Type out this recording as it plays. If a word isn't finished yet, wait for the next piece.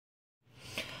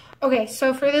Okay,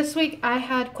 so for this week I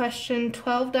had question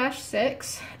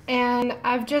 12-6 and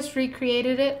I've just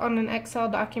recreated it on an Excel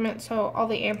document so all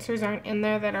the answers aren't in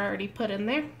there that are already put in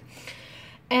there.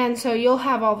 And so you'll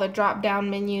have all the drop down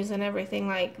menus and everything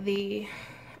like the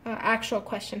actual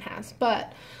question has.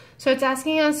 So it's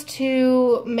asking us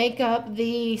to make up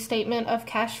the statement of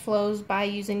cash flows by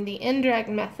using the indirect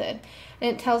method.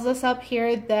 And it tells us up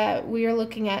here that we are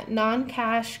looking at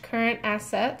non-cash current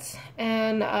assets,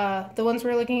 and the ones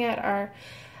we're looking at are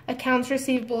accounts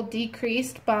receivable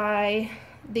decreased by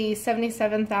the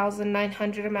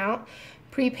 $77,900 amount,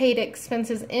 prepaid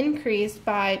expenses increased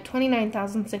by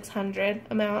 $29,600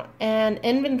 amount, and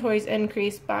inventories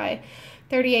increased by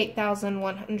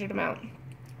 $38,100 amount.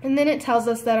 And then it tells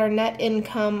us that our net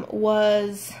income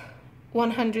was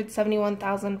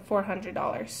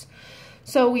 $171,400.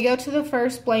 So we go to the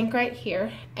first blank right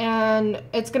here, and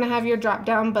it's going to have your drop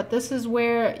down, but this is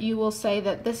where you will say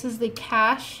that this is the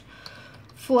cash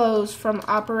flows from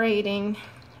operating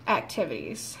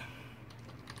activities.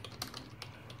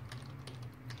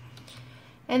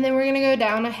 And then we're going to go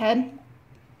down ahead.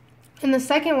 And the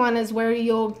second one is where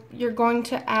you're going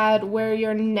to add where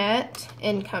your net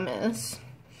income is.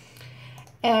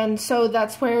 And so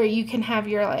that's where you can have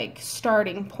your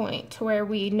starting point to where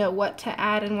we know what to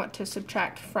add and what to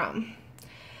subtract from.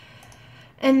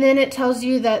 And then it tells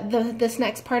you that this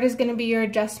next part is going to be your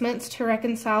adjustments to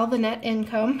reconcile the net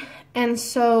income. And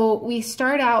so we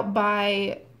start out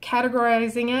by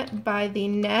categorizing it by the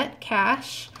net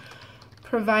cash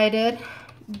provided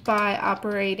by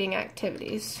operating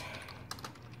activities.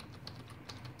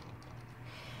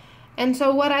 And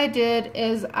so what I did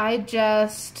is I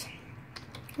just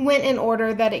went in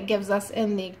order that it gives us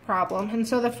in the problem. And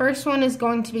so the first one is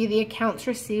going to be the accounts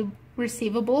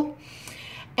receivable.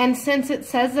 And since it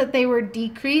says that they were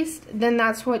decreased, then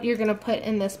that's what you're going to put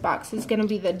in this box. It's going to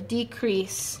be the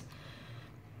decrease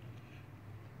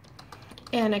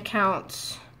in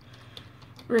accounts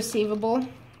receivable.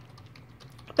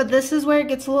 But this is where it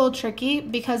gets a little tricky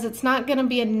because it's not going to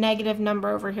be a negative number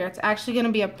over here. It's actually going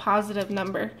to be a positive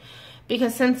number.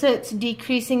 Because since it's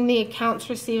decreasing the accounts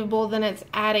receivable, then it's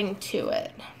adding to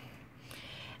it.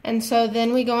 And so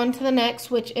then we go on to the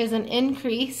next, which is an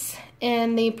increase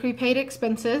in the prepaid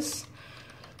expenses.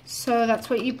 So that's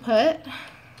what you put.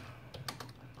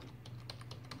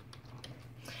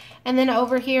 And then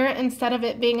over here, instead of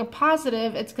it being a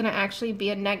positive, it's going to actually be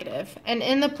a negative. And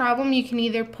in the problem, you can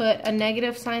either put a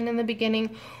negative sign in the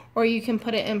beginning or you can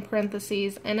put it in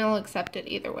parentheses, and it'll accept it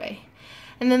either way.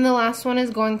 And then the last one is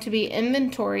going to be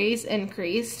inventories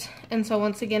increased. And so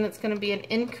once again, it's going to be an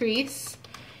increase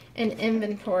in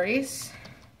inventories.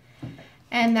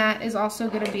 And that is also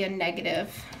going to be a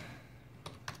negative.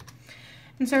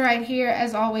 And so right here,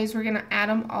 as always, we're going to add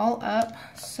them all up.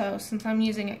 So since I'm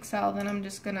using Excel, then I'm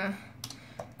just going to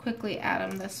quickly add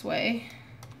them this way.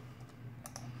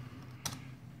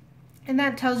 And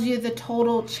that tells you the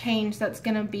total change that's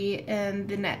going to be in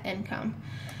the net income.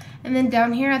 And then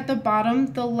down here at the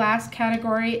bottom, the last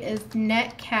category is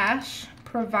net cash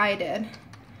provided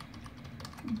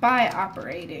by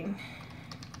operating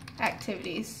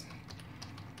activities.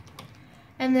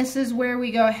 And this is where we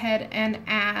go ahead and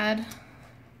add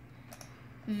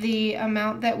the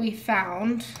amount that we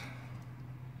found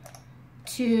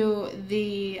to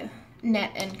the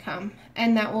net income,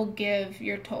 and that will give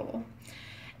your total.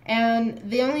 And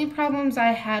the only problems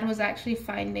I had was actually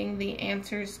finding the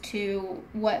answers to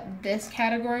what this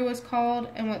category was called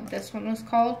and what this one was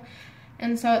called.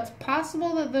 And so it's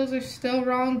possible that those are still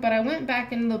wrong, but I went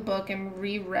back in the book and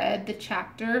reread the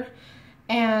chapter,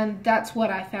 and that's what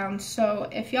I found. So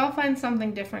if y'all find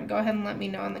something different, go ahead and let me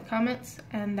know in the comments,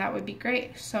 and that would be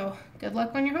great. So good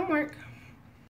luck on your homework.